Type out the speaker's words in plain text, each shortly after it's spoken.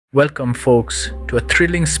Welcome, folks, to a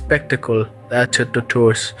thrilling spectacle that's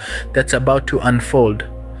about to unfold.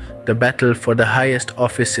 The battle for the highest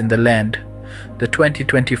office in the land, the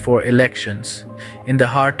 2024 elections. In the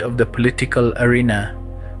heart of the political arena,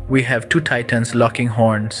 we have two titans locking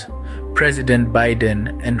horns, President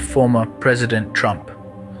Biden and former President Trump.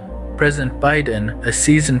 President Biden, a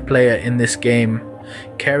seasoned player in this game,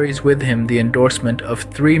 carries with him the endorsement of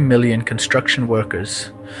 3 million construction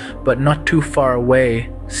workers, but not too far away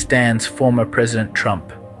stands former President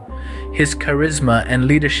Trump. His charisma and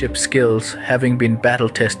leadership skills having been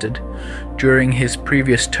battle-tested during his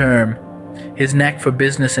previous term, his knack for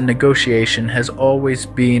business and negotiation has always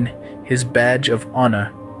been his badge of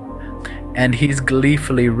honor, and he's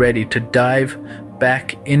gleefully ready to dive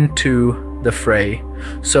back into the fray.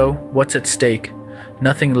 So, what's at stake?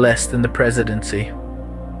 Nothing less than the presidency.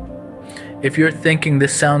 If you're thinking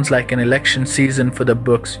this sounds like an election season for the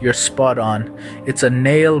books, you're spot on. It's a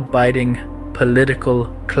nail-biting political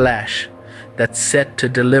clash that's set to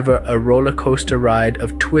deliver a roller coaster ride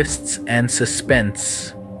of twists and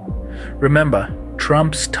suspense. Remember,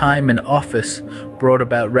 Trump's time in office brought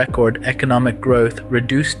about record economic growth,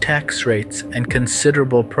 reduced tax rates, and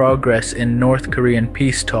considerable progress in North Korean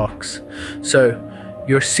peace talks. So,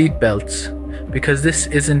 your seatbelts, because this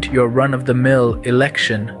isn't your run-of-the-mill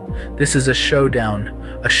election. This is a showdown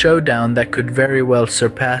that could very well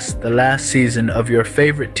surpass the last season of your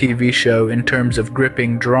favorite TV show in terms of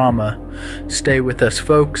gripping drama. Stay with us,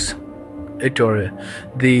 folks. Victoria,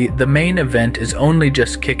 the main event is only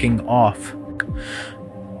just kicking off.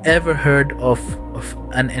 Ever heard of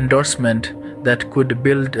an endorsement that could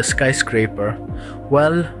build a skyscraper?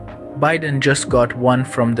 Well, Biden just got one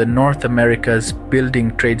from the North America's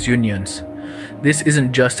building trades unions. This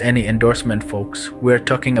isn't just any endorsement, folks. We're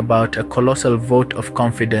talking about a colossal vote of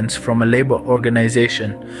confidence from a labor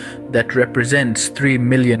organization that represents 3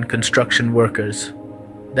 million construction workers.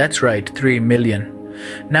 That's right, 3 million.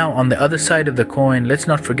 Now, on the other side of the coin, let's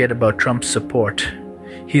not forget about Trump's support.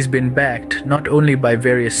 He's been backed not only by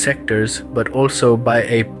various sectors, but also by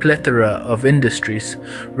a plethora of industries,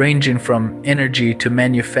 ranging from energy to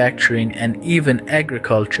manufacturing and even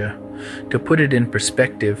agriculture. To put it in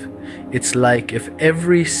perspective, it's like if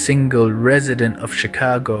every single resident of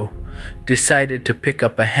Chicago decided to pick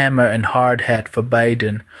up a hammer and hard hat for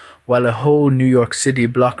Biden, while a whole New York City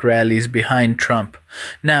block rallies behind Trump.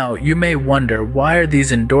 Now, you may wonder, why are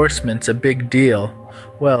these endorsements a big deal?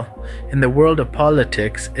 Well, in the world of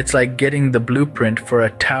politics, it's like getting the blueprint for a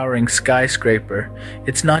towering skyscraper.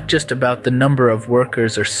 It's not just about the number of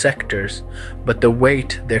workers or sectors, but the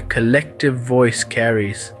weight their collective voice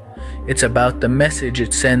carries. It's about the message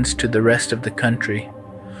it sends to the rest of the country.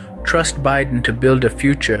 Trust Biden to build a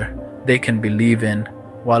future they can believe in,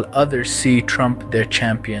 while others see Trump their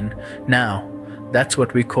champion. Now, that's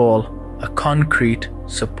what we call a concrete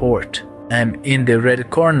support. And in the red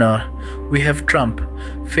corner, we have Trump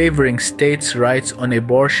favoring states' rights on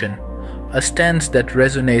abortion, a stance that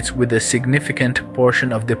resonates with a significant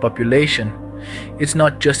portion of the population. It's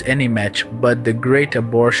not just any match, but the great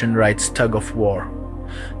abortion rights tug-of-war.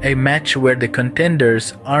 A match where the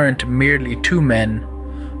contenders aren't merely two men,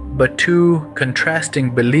 but two contrasting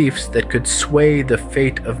beliefs that could sway the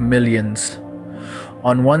fate of millions.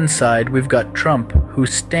 On one side, we've got Trump,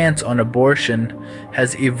 whose stance on abortion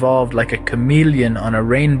has evolved like a chameleon on a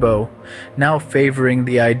rainbow, now favoring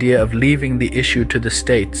the idea of leaving the issue to the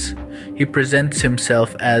states. He presents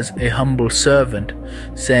himself as a humble servant,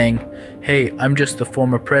 saying, "Hey, I'm just the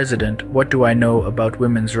former president. What do I know about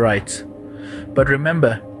women's rights?" But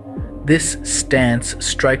remember, this stance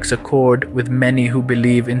strikes a chord with many who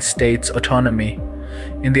believe in states' autonomy.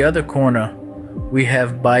 In the other corner, we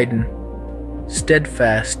have Biden,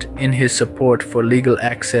 steadfast in his support for legal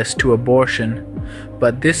access to abortion.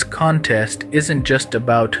 But this contest isn't just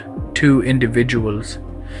about two individuals.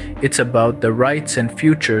 It's about the rights and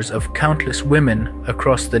futures of countless women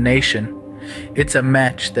across the nation. It's a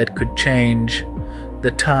match that could change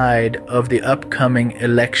the tide of the upcoming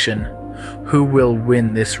election. Who will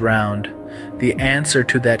win this round? The answer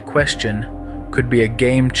to that question could be a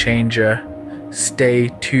game changer. Stay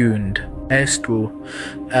tuned.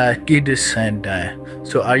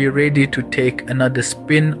 So are you ready to take another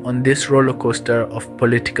spin on this roller coaster of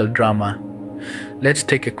political drama? Let's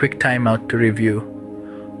take a quick time out to review.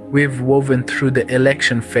 We've woven through the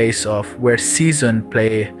election face-off where seasoned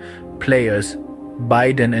players,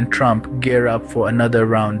 Biden and Trump, gear up for another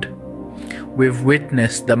round. We've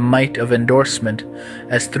witnessed the might of endorsement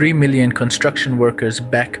as 3 million construction workers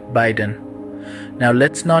back Biden. Now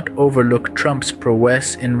let's not overlook Trump's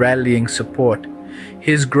prowess in rallying support.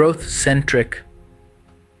 His growth-centric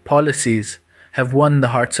policies have won the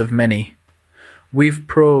hearts of many. We've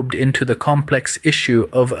probed into the complex issue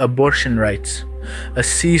of abortion rights, a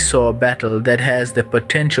seesaw battle that has the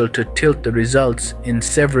potential to tilt the results in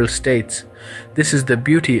several states. This is the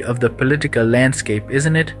beauty of the political landscape,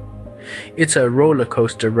 isn't it? It's a roller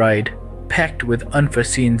coaster ride, packed with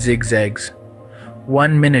unforeseen zigzags.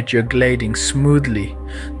 1 minute you're gliding smoothly,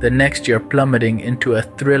 the next you're plummeting into a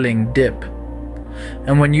thrilling dip.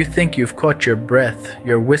 And when you think you've caught your breath,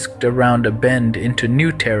 you're whisked around a bend into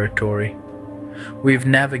new territory. We've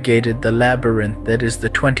navigated the labyrinth that is the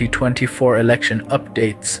 2024 election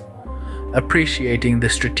updates, appreciating the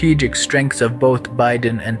strategic strengths of both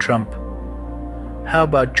Biden and Trump. How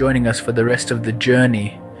about joining us for the rest of the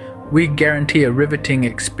journey? We guarantee a riveting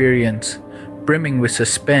experience, brimming with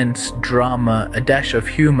suspense, drama, a dash of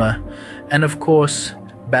humor, and of course,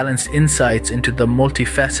 balanced insights into the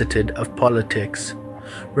multifaceted of politics.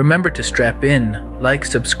 Remember to strap in, like,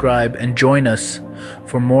 subscribe, and join us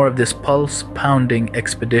for more of this pulse-pounding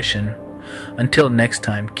expedition. Until next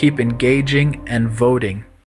time, keep engaging and voting.